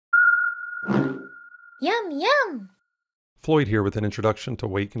Yum, yum! Floyd here with an introduction to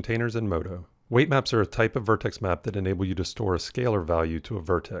weight containers in Modo. Weight maps are a type of vertex map that enable you to store a scalar value to a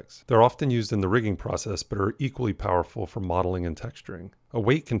vertex. They're often used in the rigging process, but are equally powerful for modeling and texturing. A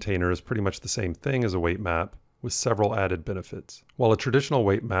weight container is pretty much the same thing as a weight map, with several added benefits. While a traditional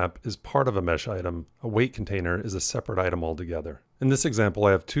weight map is part of a mesh item, a weight container is a separate item altogether. In this example,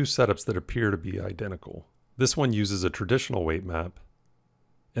 I have two setups that appear to be identical. This one uses a traditional weight map,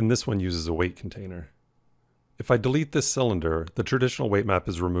 and this one uses a weight container. If I delete this cylinder, the traditional weight map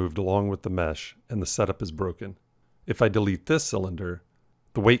is removed along with the mesh, and the setup is broken. If I delete this cylinder,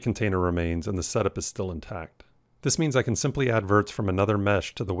 the weight container remains and the setup is still intact. This means I can simply add verts from another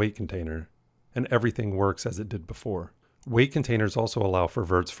mesh to the weight container, and everything works as it did before. Weight containers also allow for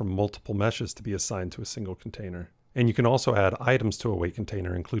verts from multiple meshes to be assigned to a single container. And you can also add items to a weight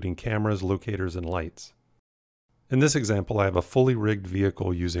container, including cameras, locators, and lights. In this example, I have a fully rigged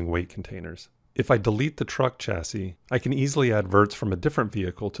vehicle using weight containers. If I delete the truck chassis, I can easily add verts from a different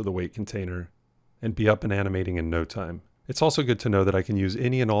vehicle to the weight container and be up and animating in no time. It's also good to know that I can use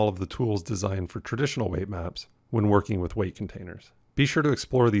any and all of the tools designed for traditional weight maps when working with weight containers. Be sure to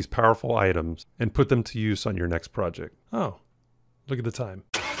explore these powerful items and put them to use on your next project. Oh, look at the time.